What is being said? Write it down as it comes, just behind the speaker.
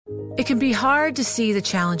It can be hard to see the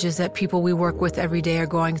challenges that people we work with every day are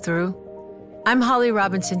going through. I'm Holly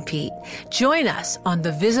Robinson Peete. Join us on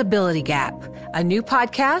The Visibility Gap, a new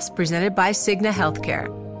podcast presented by Cigna Healthcare.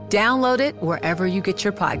 Download it wherever you get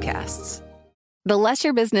your podcasts. The less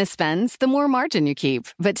your business spends, the more margin you keep.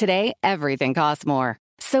 But today, everything costs more.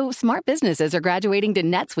 So smart businesses are graduating to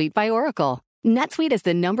NetSuite by Oracle. NetSuite is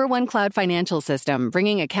the #1 cloud financial system,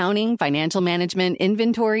 bringing accounting, financial management,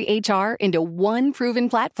 inventory, HR into one proven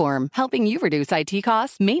platform, helping you reduce IT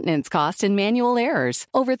costs, maintenance costs, and manual errors.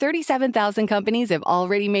 Over 37,000 companies have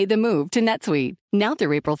already made the move to NetSuite. Now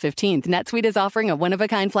through April 15th, NetSuite is offering a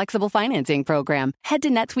one-of-a-kind flexible financing program. Head to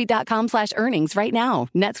netsuite.com/earnings right now.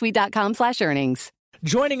 netsuite.com/earnings.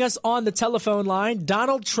 Joining us on the telephone line,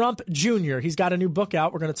 Donald Trump Jr. He's got a new book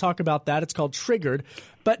out. We're going to talk about that. It's called Triggered.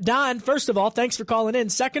 But Don, first of all, thanks for calling in.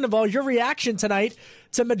 Second of all, your reaction tonight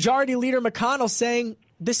to Majority Leader McConnell saying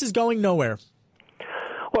this is going nowhere.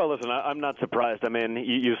 Well, listen, I'm not surprised. I mean,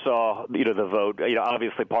 you saw, the vote,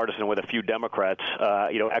 obviously partisan with a few Democrats,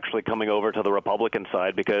 actually coming over to the Republican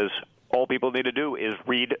side because all people need to do is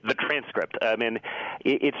read the transcript. I mean,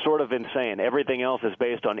 it's sort of insane. Everything else is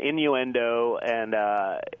based on innuendo and,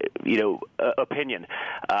 opinion.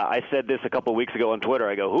 I said this a couple of weeks ago on Twitter.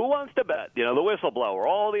 I go, who wants to bet? The whistleblower,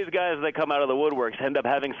 all these guys that come out of the woodworks end up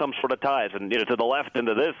having some sort of ties and, to the left and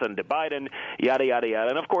to this and to Biden, yada, yada, yada.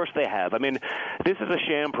 And, of course, they have. I mean, this is a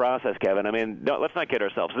sham process, Kevin. I mean, no, let's not kid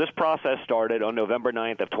ourselves. This process started on November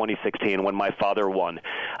 9th of 2016 when my father won.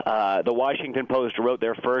 The Washington Post wrote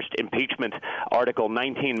their first impeachment article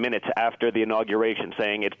 19 minutes after the inauguration,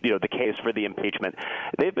 saying it's the case for the impeachment.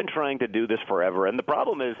 They've been trying to do this forever, and the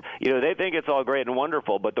problem is they think it's all great and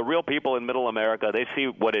wonderful, but the real people in Middle America, they see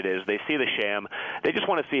what it is. They see the sham. They just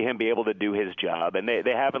want to see him be able to do his job, and they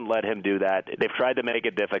haven't let him do that. They've tried to make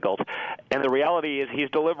it difficult, and the reality is he's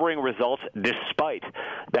delivering results despite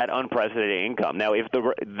that unprecedented income. Now, if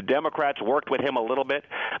the Democrats worked with him a little bit,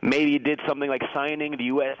 maybe did something like signing the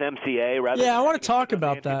USMCA rather than I want to talk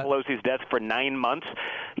about that. Pelosi's desk for 9 months.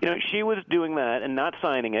 She was doing that and not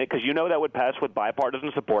signing it because that would pass with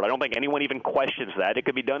bipartisan support. I don't think anyone even questions that. It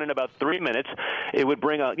could be done in about 3 minutes. It would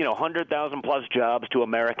bring 100,000 plus jobs to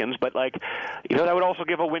Americans, but that would also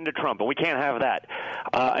give a win to Trump, and we can't have that.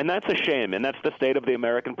 And that's a shame, and that's the state of the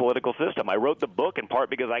American political system. I wrote the book in part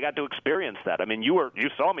because I got to experience that. I mean, you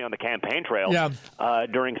saw me on the campaign trail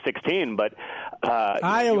during 16, but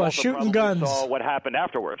Iowa shooting guns. Saw what happened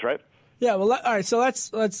afterwards, right? Yeah, well, all right, so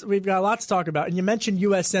let's we've got a lot to talk about. And you mentioned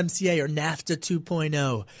USMCA, or NAFTA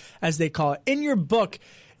 2.0, as they call it. In your book,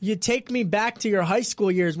 you take me back to your high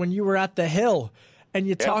school years when you were at the Hill, and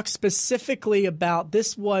you talk specifically about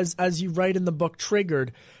this was, as you write in the book,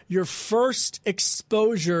 Triggered, your first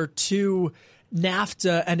exposure to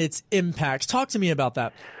NAFTA and its impacts. Talk to me about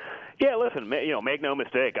that. Yeah, listen, make no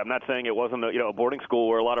mistake. I'm not saying it wasn't a boarding school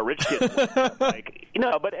where a lot of rich kids went.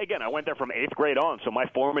 But again, I went there from 8th grade on, so my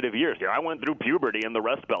formative years. I went through puberty in the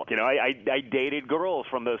Rust Belt. I dated girls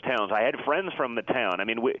from those towns. I had friends from the town. I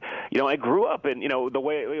mean, I grew up in, the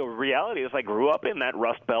way reality is I grew up in that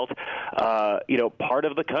Rust Belt, part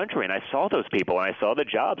of the country, and I saw those people and I saw the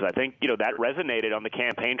jobs. I think, that resonated on the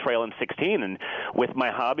campaign trail in 16, and with my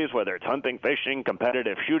hobbies, whether it's hunting, fishing,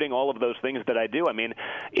 competitive shooting, all of those things that I do. I mean,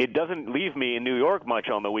 it doesn't leave me in New York much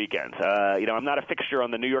on the weekends. I'm not a fixture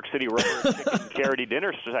on the New York City Roller charity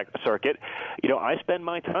dinner circuit. I spend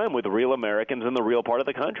my time with real Americans in the real part of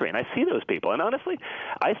the country, and I see those people. And honestly,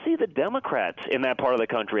 I see the Democrats in that part of the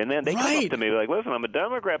country, and then they come up to me like, listen, I'm a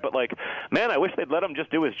Democrat, but man, I wish they'd let him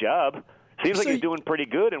just do his job. Seems like he's doing pretty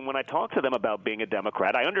good, and when I talk to them about being a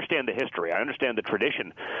Democrat, I understand the history, I understand the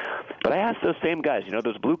tradition, but I ask those same guys,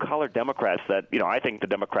 those blue-collar Democrats that, I think the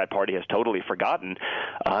Democrat Party has totally forgotten,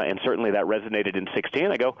 and certainly that resonated in 16.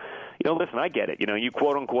 I go, listen, I get it. You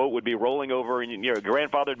quote-unquote would be rolling over, and your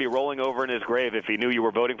grandfather would be rolling over in his grave if he knew you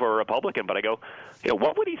were voting for a Republican, but I go,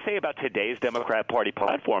 what would he say about today's Democrat Party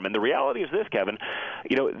platform? And the reality is this, Kevin,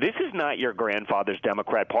 this is not your grandfather's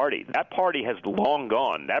Democrat Party. That party has long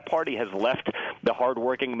gone. That party has left the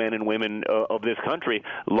hardworking men and women of this country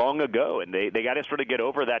long ago, and they got to sort of get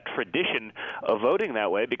over that tradition of voting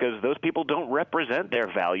that way because those people don't represent their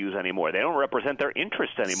values anymore. They don't represent their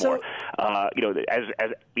interests anymore. As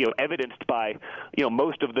evidenced by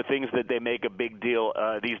most of the things that they make a big deal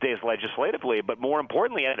these days legislatively, but more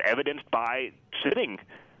importantly, as evidenced by sitting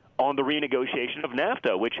on the renegotiation of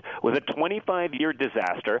NAFTA, which was a 25-year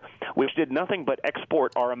disaster, which did nothing but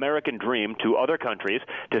export our American dream to other countries,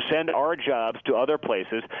 to send our jobs to other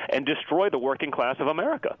places, and destroy the working class of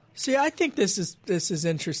America. See, I think this is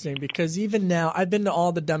interesting because even now, I've been to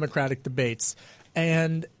all the Democratic debates,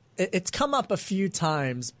 and it's come up a few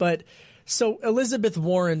times, but So Elizabeth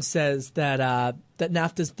Warren says that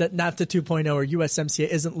NAFTA 2.0 or USMCA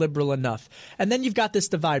isn't liberal enough. And then you've got this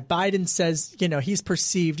divide. Biden says, he's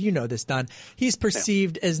perceived, this, Don, he's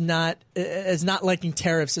perceived as not liking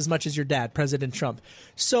tariffs as much as your dad, President Trump.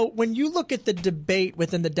 So when you look at the debate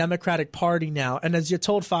within the Democratic Party now, and as you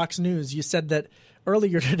told Fox News, you said that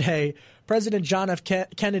earlier today, President John F.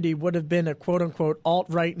 Kennedy would have been a quote-unquote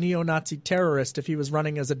alt-right neo-Nazi terrorist if he was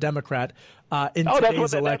running as a Democrat in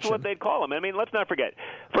today's election. That's what they'd call him. I mean, let's not forget,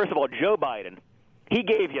 first of all, Joe Biden, he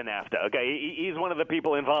gave you NAFTA, okay? He's one of the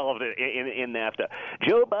people involved in NAFTA.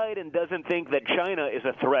 Joe Biden doesn't think that China is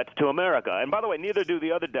a threat to America. And by the way, neither do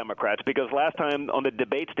the other Democrats, because last time on the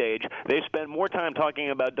debate stage, they spent more time talking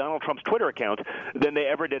about Donald Trump's Twitter account than they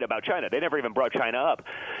ever did about China. They never even brought China up.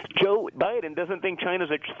 Joe Biden doesn't think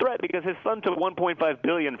China's a threat because his son took $1.5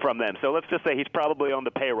 billion from them. So let's just say he's probably on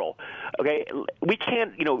the payroll. Okay? We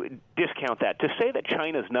can't, discount that. To say that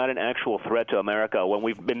China's not an actual threat to America when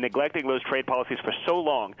we've been neglecting those trade policies for so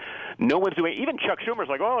long, no one's doing. Even Chuck Schumer's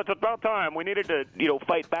like, "Oh, it's about time. We needed to,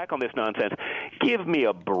 fight back on this nonsense." Give me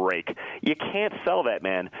a break. You can't sell that,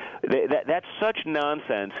 man. That's such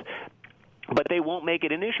nonsense. But they won't make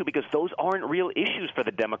it an issue because those aren't real issues for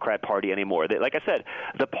the Democrat Party anymore. Like I said,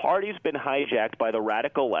 the party's been hijacked by the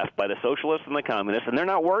radical left, by the socialists and the communists, and they're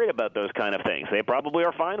not worried about those kind of things. They probably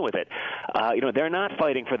are fine with it. They're not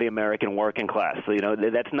fighting for the American working class. So,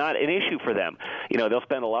 that's not an issue for them. They'll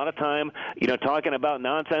spend a lot of time, talking about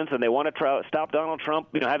nonsense, and they want to stop Donald Trump,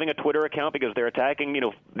 having a Twitter account because they're attacking,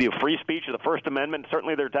 the free speech of the First Amendment.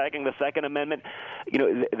 Certainly they're attacking the Second Amendment.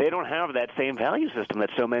 They don't have that same value system that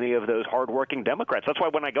so many of those hardworking Democrats. That's why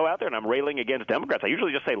when I go out there and I'm railing against Democrats, I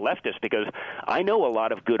usually just say leftists because I know a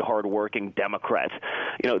lot of good, hardworking Democrats.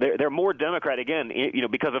 They're more Democrat, again,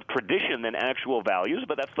 because of tradition than actual values,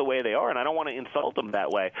 but that's the way they are, and I don't want to insult them that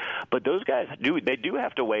way. But those guys do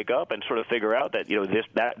have to wake up and sort of figure out that,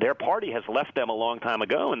 that their party has left them a long time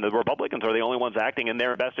ago, and the Republicans are the only ones acting in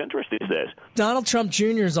their best interest these days. Donald Trump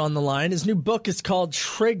Jr. is on the line. His new book is called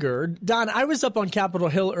Triggered. Don, I was up on Capitol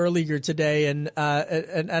Hill earlier today, and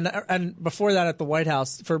before that at the White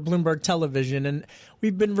House for Bloomberg Television, and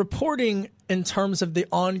we've been reporting in terms of the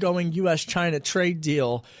ongoing U.S.-China trade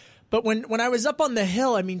deal. But when I was up on the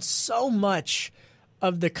Hill, I mean, so much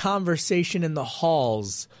of the conversation in the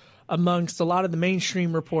halls amongst a lot of the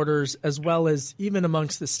mainstream reporters as well as even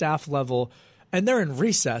amongst the staff level, and they're in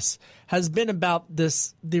recess, has been about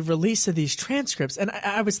the release of these transcripts. And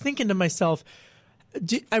I was thinking to myself,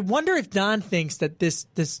 I wonder if Don thinks that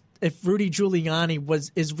if Rudy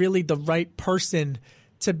Giuliani is really the right person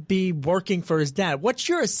to be working for his dad. What's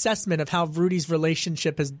your assessment of how Rudy's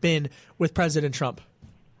relationship has been with President Trump?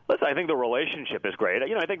 Listen, I think the relationship is great.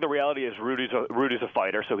 I think the reality is Rudy's a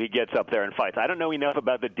fighter, so he gets up there and fights. I don't know enough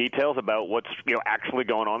about the details about what's actually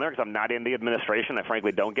going on there because I'm not in the administration. I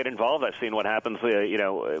frankly don't get involved. I've seen what happens,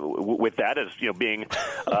 with that as being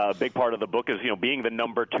a big part of the book is being the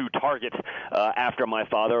number 2 target after my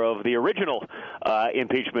father of the original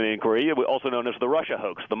impeachment inquiry, also known as the Russia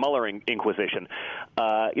hoax, the Mueller Inquisition.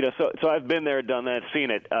 So I've been there, done that,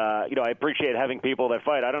 seen it. I appreciate having people that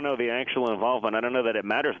fight. I don't know the actual involvement. I don't know that it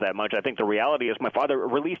matters that much. I think the reality is my father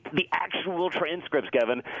released the actual transcripts,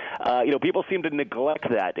 Kevin. People seem to neglect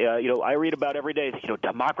that. I read about every day,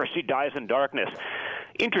 democracy dies in darkness.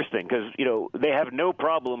 Interesting, because, they have no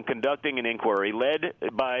problem conducting an inquiry led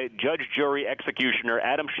by judge, jury, executioner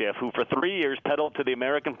Adam Schiff, who for 3 years peddled to the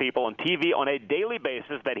American people on TV on a daily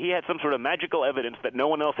basis that he had some sort of magical evidence that no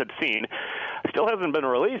one else had seen. Still hasn't been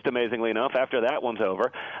released, amazingly enough, after that one's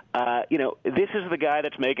over. This is the guy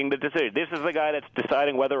that's making the decision. This is the guy that's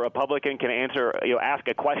deciding whether a Republican can ask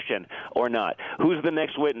a question or not. Who's the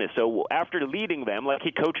next witness? So after leading them, like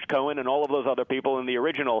he coached Cohen and all of those other people in the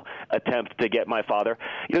original attempt to get my father,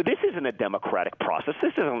 this isn't a democratic process.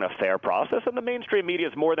 This isn't a fair process, and the mainstream media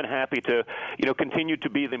is more than happy to, continue to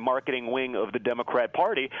be the marketing wing of the Democrat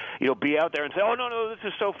Party, be out there and say, oh, no, this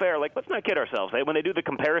is so fair. Like, let's not kid ourselves. When they do the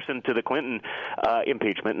comparison to the Clinton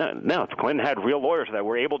impeachment, no, Clinton had real lawyers that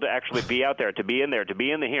were able to actually be out there, to be in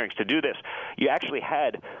the hearings, to do this. You actually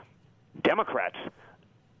had Democrats,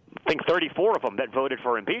 I think 34 of them that voted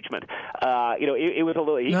for impeachment. It was a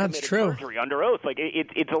little. He That's true. Perjury under oath. Like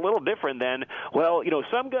it's a little different than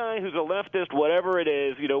some guy who's a leftist, whatever it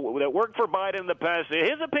is, that worked for Biden in the past.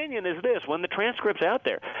 His opinion is this. When the transcript's out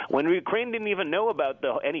there, when Ukraine didn't even know about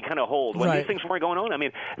any kind of hold, when these things weren't going on. I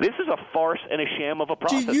mean, this is a farce and a sham of a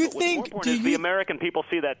process. Do you think? The American people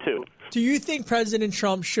see that too? Do you think President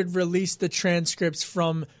Trump should release the transcripts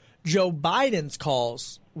from Joe Biden's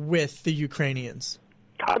calls with the Ukrainians?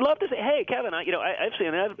 I'd love to say, hey, Kevin, I've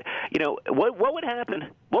seen that. What would happen?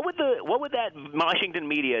 What would that Washington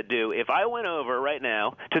media do if I went over right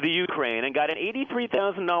now to the Ukraine and got an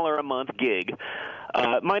 $83,000 a month gig?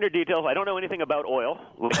 Minor details. I don't know anything about oil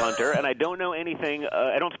with Hunter, and I don't know anything.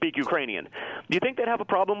 I don't speak Ukrainian. Do you think they'd have a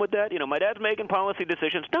problem with that? My dad's making policy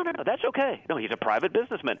decisions. No, that's okay. No, he's a private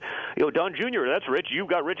businessman. Don Jr., that's rich. You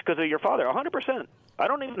got rich because of your father. 100%. I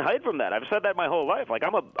don't even hide from that. I've said that my whole life. Like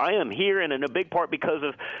I am here, and in a big part because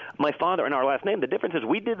of my father and our last name. The difference is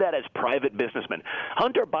we did that as private businessmen.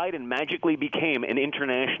 Hunter Biden magically became an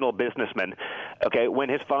international businessman. Okay, when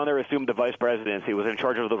his father assumed the vice presidency, he was in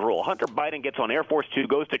charge of the role. Hunter Biden gets on Air Force Two,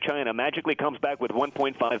 goes to China, magically comes back with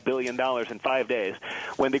 $1.5 billion in 5 days,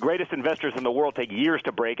 when the greatest investors in the world take years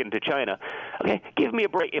to break into China. Okay, give me a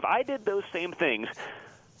break. If I did those same things,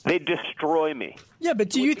 they'd destroy me. Yeah,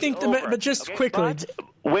 but do you think but just quickly.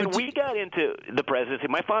 When we got into the presidency,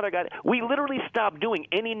 my father we literally stopped doing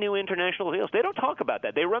any new international deals. They don't talk about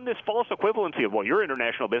that. They run this false equivalency of, well, you're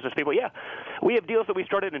international business people. Yeah, we have deals that we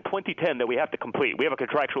started in 2010 that we have to complete. We have a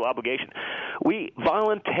contractual obligation. We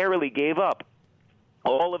voluntarily gave up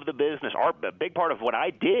all of the business, a big part of what I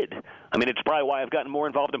did. I mean, it's probably why I've gotten more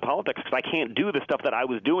involved in politics, because I can't do the stuff that I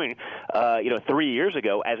was doing, 3 years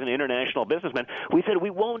ago as an international businessman. We said we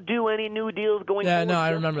won't do any new deals going forward. Yeah, no, I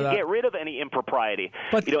remember that. Get rid of any impropriety.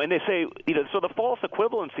 But, and they say, so the false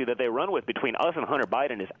equivalency that they run with between us and Hunter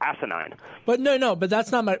Biden is asinine. But but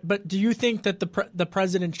that's not but do you think that the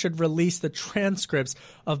president should release the transcripts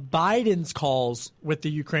of Biden's calls with the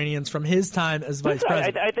Ukrainians from his time as vice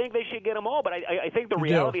president? I think they should get them all, but I think the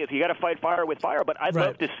reality is you got to fight fire with fire. But I'd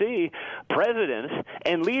love to see presidents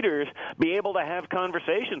and leaders be able to have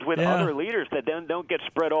conversations with other leaders that then don't get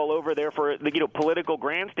spread all over there for political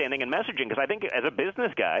grandstanding and messaging. Because I think as a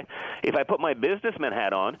business guy, if I put my businessman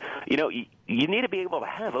hat on, you need to be able to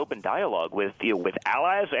have open dialogue with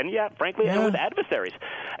allies and frankly with adversaries.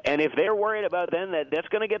 And if they're worried about then that's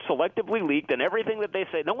going to get selectively leaked and everything that they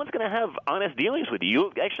say, no one's going to have honest dealings with you.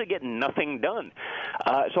 You'll actually get nothing done.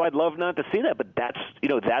 So I'd love not to see that, but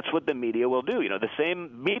that's what the media will do. The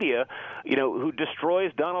same media, who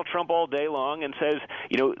destroys Donald Trump all day long and says,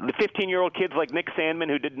 the 15-year-old kids like Nick Sandmann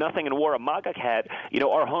who did nothing and wore a MAGA hat,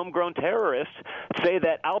 are homegrown terrorists, say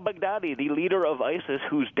that al-Baghdadi, the leader of ISIS,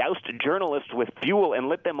 who's doused journalists with fuel and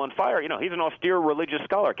lit them on fire, he's an austere religious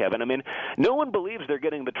scholar, Kevin. I mean, no one believes they're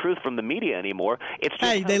getting the truth from the media anymore. It's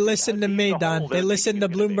just they listen to me, Don. They listen to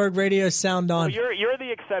Bloomberg Radio Sound On. Well, you're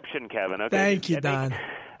the exception, Kevin. Okay? Thank you, Don.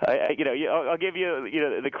 I'll give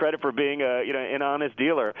you the credit for being an honest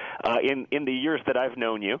dealer in the years that I've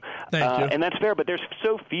known you. Thank you. And that's fair, but there's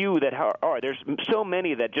so few that are. There's so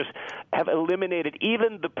many that just have eliminated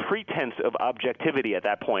even the pretense of objectivity at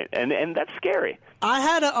that point, and that's scary. I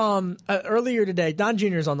had earlier today. Don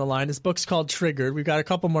Jr.'s on the line. His book's called Triggered. We've got a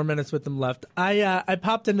couple more minutes with him left. I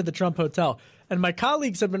popped into the Trump Hotel, and my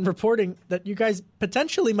colleagues have been reporting that you guys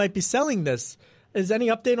potentially might be selling this. Is any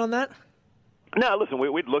update on that? No, listen,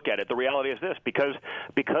 we'd look at it. The reality is this, because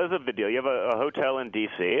of the deal, you have a hotel in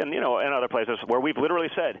D.C. and and other places where we've literally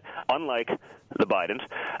said, unlike the Bidens,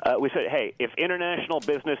 we said, hey, if international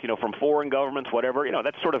business, from foreign governments, whatever,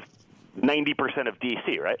 that's sort of 90% of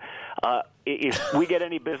D.C., right? If we get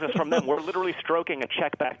any business from them, we're literally stroking a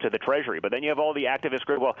check back to the Treasury. But then you have all the activist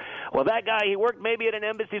group. Well, that guy, he worked maybe at an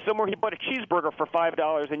embassy somewhere. He bought a cheeseburger for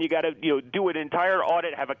 $5, and you got to do an entire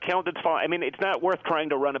audit, have accountants. I mean, it's not worth trying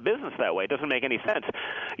to run a business that way. It doesn't make any sense.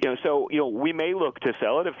 So we may look to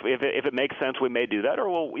sell it if it makes sense. We may do that, or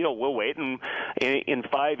we'll wait, and in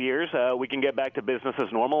 5 years we can get back to business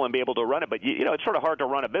as normal and be able to run it. But it's sort of hard to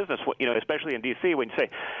run a business, especially in D.C. when you say,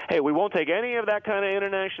 hey, we won't take any of that kind of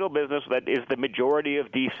international business that is the majority of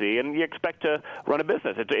D.C., and you expect to run a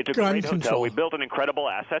business. It's a great hotel. We built an incredible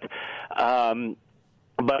asset.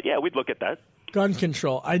 But, yeah, we'd look at that. Gun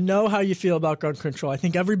control. I know how you feel about gun control. I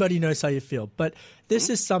think everybody knows how you feel. But this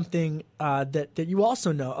is something that you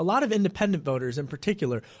also know. A lot of independent voters in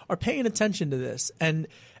particular are paying attention to this. And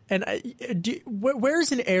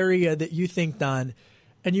where's an area that you think, Don,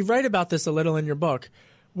 and you write about this a little in your book,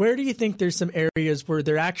 where do you think there's some areas where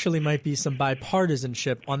there actually might be some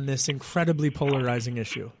bipartisanship on this incredibly polarizing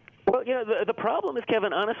issue? Well, the problem is,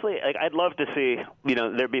 Kevin, honestly, I'd love to see,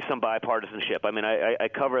 there be some bipartisanship. I mean, I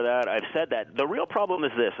cover that. I've said that. The real problem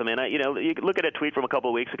is this. I mean, you look at a tweet from a couple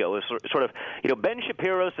of weeks ago. It was sort of, Ben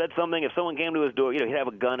Shapiro said something. If someone came to his door, he'd have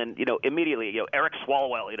a gun, and, immediately, Eric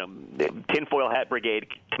Swalwell, tinfoil hat brigade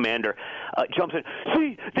commander, jumps in.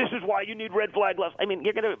 See, this is why you need red flag laws. I mean,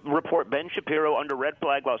 you're going to report Ben Shapiro under red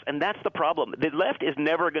flag laws, and that's the problem. The left is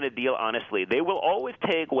never going to deal honestly. They will always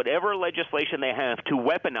take whatever legislation they have to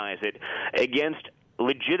weaponize it against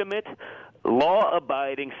legitimate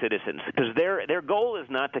law-abiding citizens, because their goal is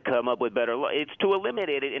not to come up with better law. It's to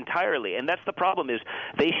eliminate it entirely, and that's the problem. Is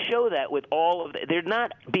they show that with all of they're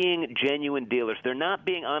not being genuine dealers. They're not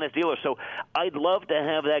being honest dealers. So I'd love to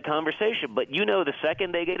have that conversation, but the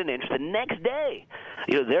second they get an inch, the next day,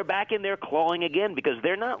 they're back in there clawing again because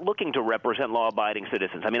they're not looking to represent law-abiding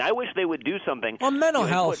citizens. I mean, I wish they would do something on mental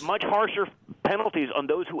health. Put much harsher penalties on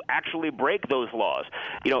those who actually break those laws.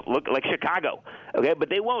 Look like Chicago, okay? But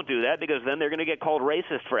they won't do that because then they're going to get called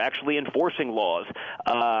racist for actually enforcing laws.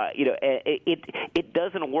 It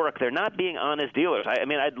doesn't work. They're not being honest dealers. I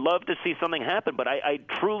mean, I'd love to see something happen, but I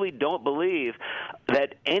truly don't believe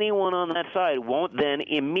that anyone on that side won't then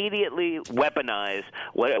immediately weaponize,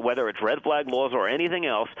 whether it's red flag laws or anything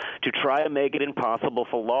else, to try to make it impossible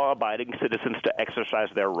for law-abiding citizens to exercise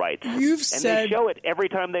their rights. They show it every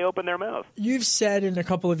time they open their mouth. You've said in a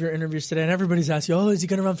couple of your interviews today, and everybody's asking, is he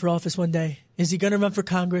going to run for office one day? Is he going to run for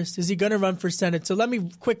Congress? Is he going to run for Senate? So let me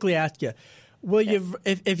quickly ask you,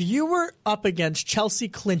 if you were up against Chelsea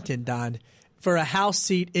Clinton, Don, for a House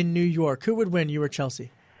seat in New York, who would win, you or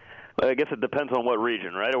Chelsea? Well, I guess it depends on what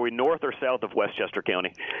region, right? Are we north or south of Westchester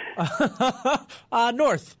County?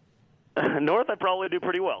 North. North, I probably do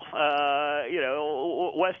pretty well.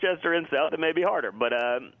 Westchester and South, it may be harder. But,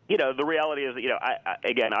 the reality is,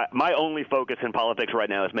 my only focus in politics right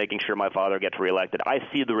now is making sure my father gets reelected. I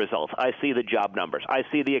see the results. I see the job numbers. I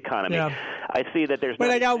see the economy. Yeah. I see that there's...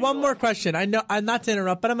 Wait, I got one more question. I know I'm not to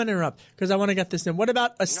interrupt, but I'm going to interrupt because I want to get this in. What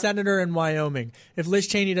about a senator in Wyoming? If Liz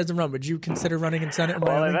Cheney doesn't run, would you consider running in Senate in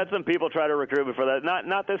Wyoming? Well, I've had some people try to recruit me for that.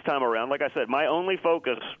 Not this time around. Like I said, my only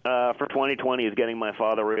focus for 2020 is getting my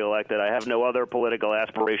father reelected. I have no other political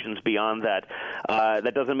aspirations beyond that.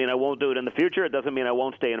 That doesn't mean I won't do it in the future. It doesn't mean I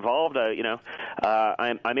won't stay involved.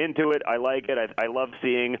 I'm into it. I like it. I love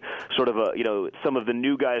seeing sort of some of the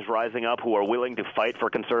new guys rising up who are willing to fight for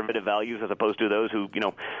conservative values as opposed to those who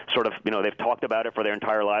they've talked about it for their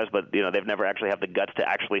entire lives, but they've never actually had the guts to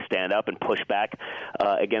actually stand up and push back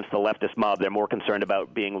against the leftist mob. They're more concerned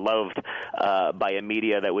about being loved by a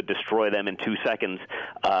media that would destroy them in 2 seconds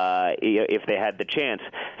if they had the chance.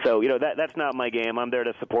 So that's not my game. I'm there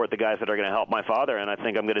to support the guys that are going to help my father, and I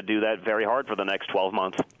think I'm going to do that very hard for the next 12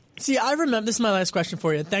 months. See, I remember, this is my last question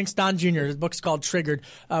for you. Thanks, Don Jr. His book's called Triggered.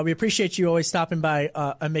 We appreciate you always stopping by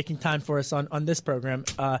and making time for us on this program.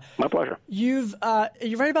 My pleasure. You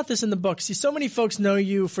write about this in the book. See, so many folks know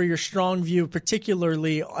you for your strong view,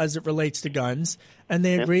 particularly as it relates to guns, and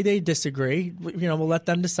they agree, they disagree. We'll let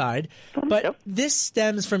them decide. But this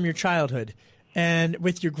stems from your childhood and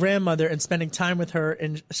with your grandmother and spending time with her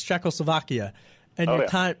in Czechoslovakia and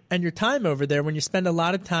your time over there when you spend a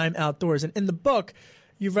lot of time outdoors. And in the book,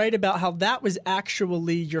 you write about how that was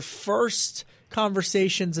actually your first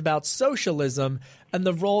conversations about socialism and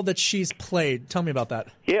the role that she's played. Tell me about that.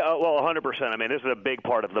 Yeah, well, 100%. I mean, this is a big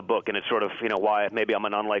part of the book, and it's sort of, why maybe I'm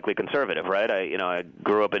an unlikely conservative, right? I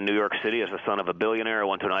grew up in New York City as the son of a billionaire. I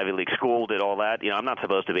went to an Ivy League school, did all that. I'm not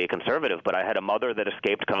supposed to be a conservative, but I had a mother that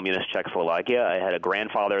escaped communist Czechoslovakia. I had a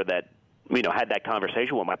grandfather that had that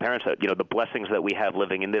conversation with my parents that, the blessings that we have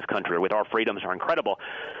living in this country with our freedoms are incredible.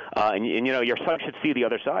 And your son should see the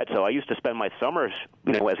other side. So I used to spend my summers,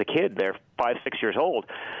 as a kid, they're 5, 6 years old,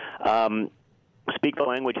 speak the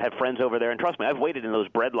language, have friends over there. And trust me, I've waited in those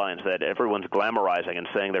bread lines that everyone's glamorizing and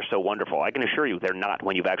saying they're so wonderful. I can assure you they're not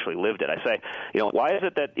when you've actually lived it. I say, why is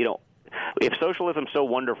it that, if socialism's so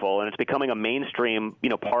wonderful and it's becoming a mainstream,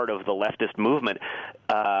 part of the leftist movement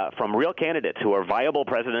from real candidates who are viable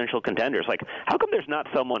presidential contenders, like how come there's not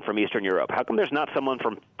someone from Eastern Europe? How come there's not someone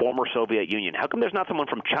from former Soviet Union? How come there's not someone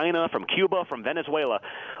from China, from Cuba, from Venezuela,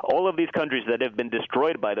 all of these countries that have been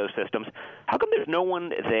destroyed by those systems? How come there's no one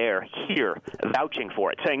there, here, vouching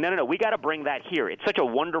for it, saying, no, we got to bring that here. It's such a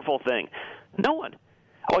wonderful thing. No one.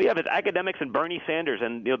 All you have is academics and Bernie Sanders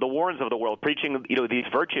and the Warrens of the world preaching these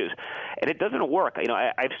virtues, and it doesn't work.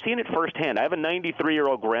 I've seen it firsthand. I have a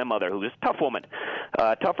 93-year-old grandmother who is a tough woman,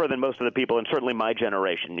 tougher than most of the people, and certainly my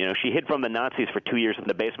generation. She hid from the Nazis for 2 years in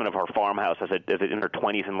the basement of her farmhouse as in her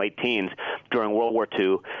 20s and late teens during World War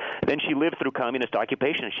II. Then she lived through communist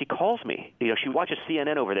occupation, and she calls me. She watches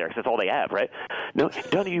CNN over there because that's all they have, right? No,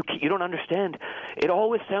 Donnie, you don't understand. It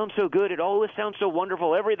always sounds so good. It always sounds so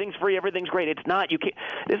wonderful. Everything's free. Everything's great. It's not. You can't.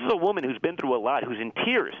 This is a woman who's been through a lot, who's in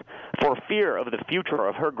tears for fear of the future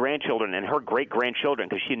of her grandchildren and her great-grandchildren,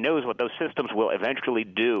 because she knows what those systems will eventually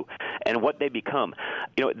do and what they become.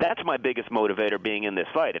 That's my biggest motivator being in this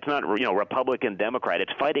fight. It's not, Republican, Democrat.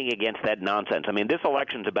 It's fighting against that nonsense. I mean, this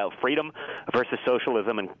election's about freedom versus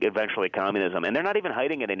socialism and eventually communism, and they're not even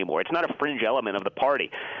hiding it anymore. It's not a fringe element of the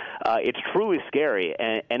party. It's truly scary,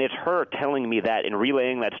 and it's her telling me that and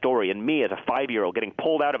relaying that story, and me as a 5-year-old getting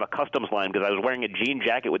pulled out of a customs line because I was wearing a jean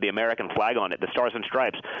jacket with the American flag on it, the Stars and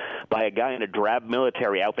Stripes, by a guy in a drab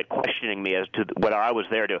military outfit questioning me as to whether I was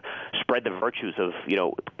there to spread the virtues of,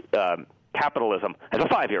 capitalism as a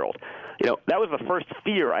 5-year-old. That was the first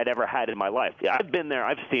fear I'd ever had in my life. I've been there.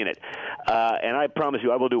 I've seen it. And I promise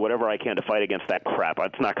you I will do whatever I can to fight against that crap.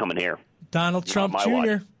 It's not coming here. Donald Trump Jr.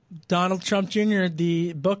 Watch. Donald Trump Jr.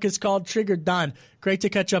 The book is called Triggered. Don, great to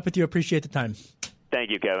catch up with you. Appreciate the time. Thank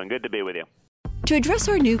you, Kevin. Good to be with you. To address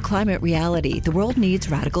our new climate reality, the world needs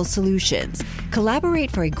radical solutions. Collaborate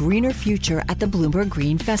for a greener future at the Bloomberg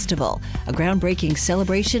Green Festival, a groundbreaking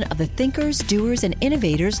celebration of the thinkers, doers, and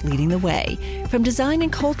innovators leading the way. From design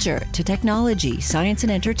and culture to technology, science,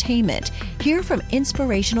 and entertainment, hear from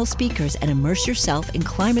inspirational speakers and immerse yourself in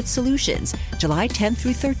climate solutions. July 10th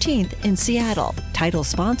through 13th in Seattle. Title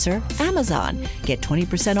sponsor, Amazon. Get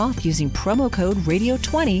 20% off using promo code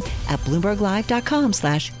RADIO20 at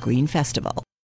BloombergLive.com/Green Festival.